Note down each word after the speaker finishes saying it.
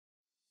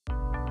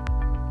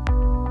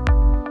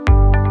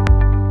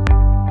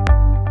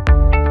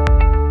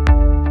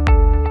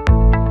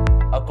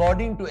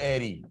according to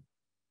Airy,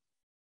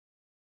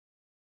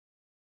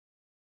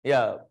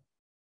 yeah,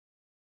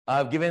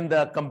 I've given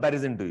the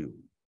comparison to you.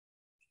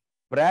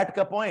 Pratt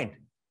ka point.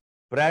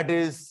 Pratt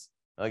is,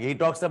 okay, he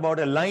talks about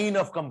a line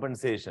of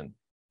compensation.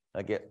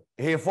 Okay,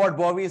 Hayford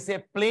Bowie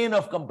say plane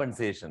of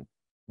compensation.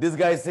 This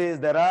guy says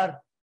there are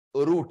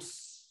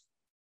roots.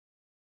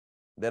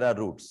 There are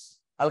roots.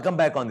 I'll come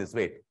back on this.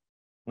 Wait.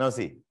 Now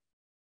see.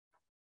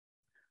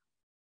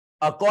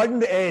 According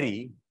to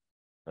Airy,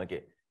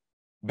 okay,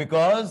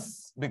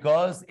 because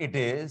it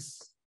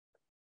is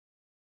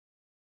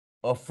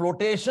a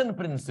flotation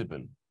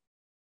principle.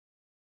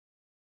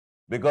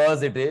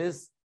 Because it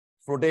is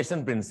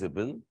flotation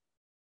principle.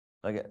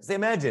 Okay. So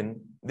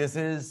imagine this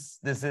is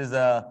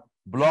a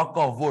block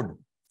of wood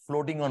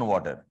floating on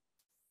water.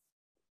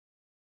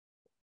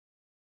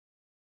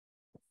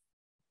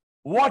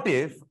 What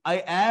if I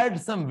add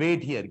some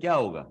weight here? Kya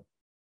hoga?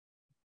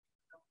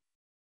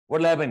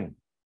 What will happen?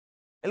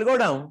 It'll go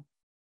down.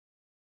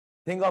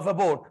 Think of a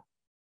boat.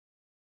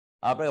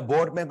 Aapka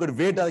boat mein kuch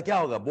weight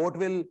kya hoga? Boat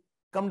will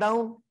come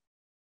down.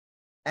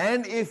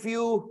 And if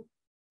you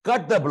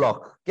cut the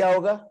block, kya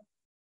hoga?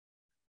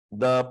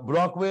 The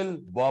block will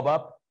bob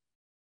up.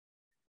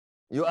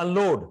 You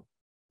unload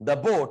the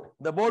boat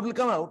will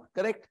come out,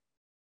 correct?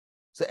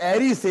 So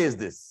Airy says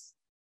this.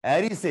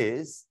 Airy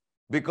says,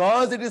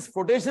 because it is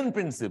flotation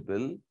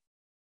principle,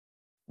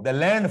 the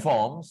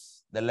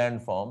landforms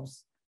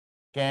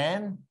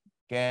can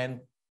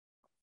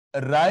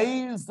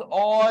rise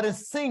or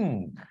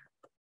sink.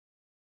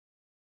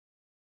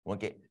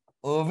 Okay,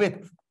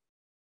 with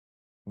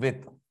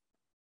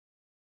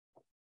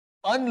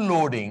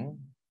unloading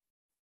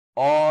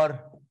or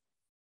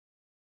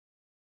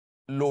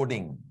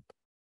loading.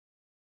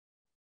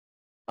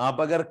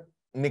 आप अगर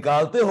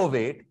निकालते हो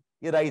wait,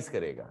 ये rise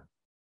करेगा.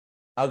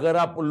 अगर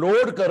आप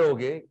load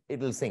करोगे, it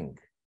will sink.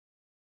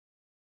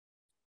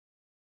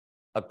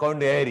 According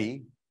to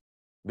Airy,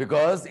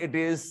 because it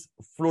is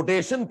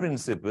flotation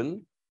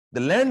principle, the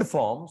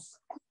landforms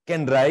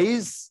can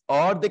rise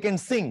or they can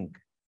sink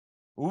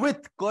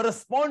with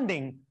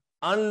corresponding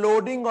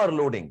unloading or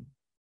loading.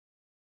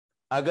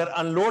 अगर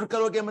unload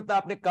करोगे मतलब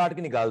आपने काट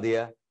के निकाल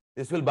दिया,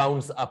 this will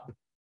bounce up.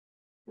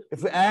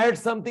 If you add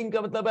something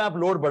का मतलब है आप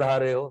लोड बढ़ा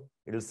रहे हो,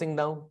 it will sink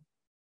down.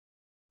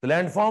 The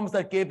landforms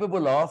are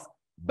capable of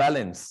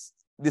balance.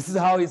 This is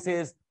how he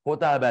says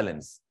hota hai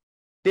balance.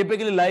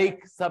 Typically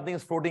like something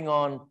is floating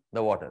on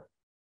the water.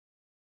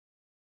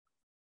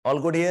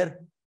 All good here?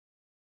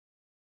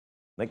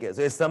 Okay,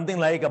 so it's something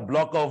like a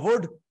block of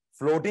wood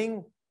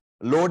floating,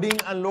 loading,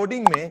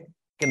 unloading mein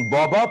can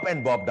bob up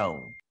and bob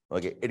down.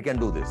 Okay, it can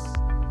do this.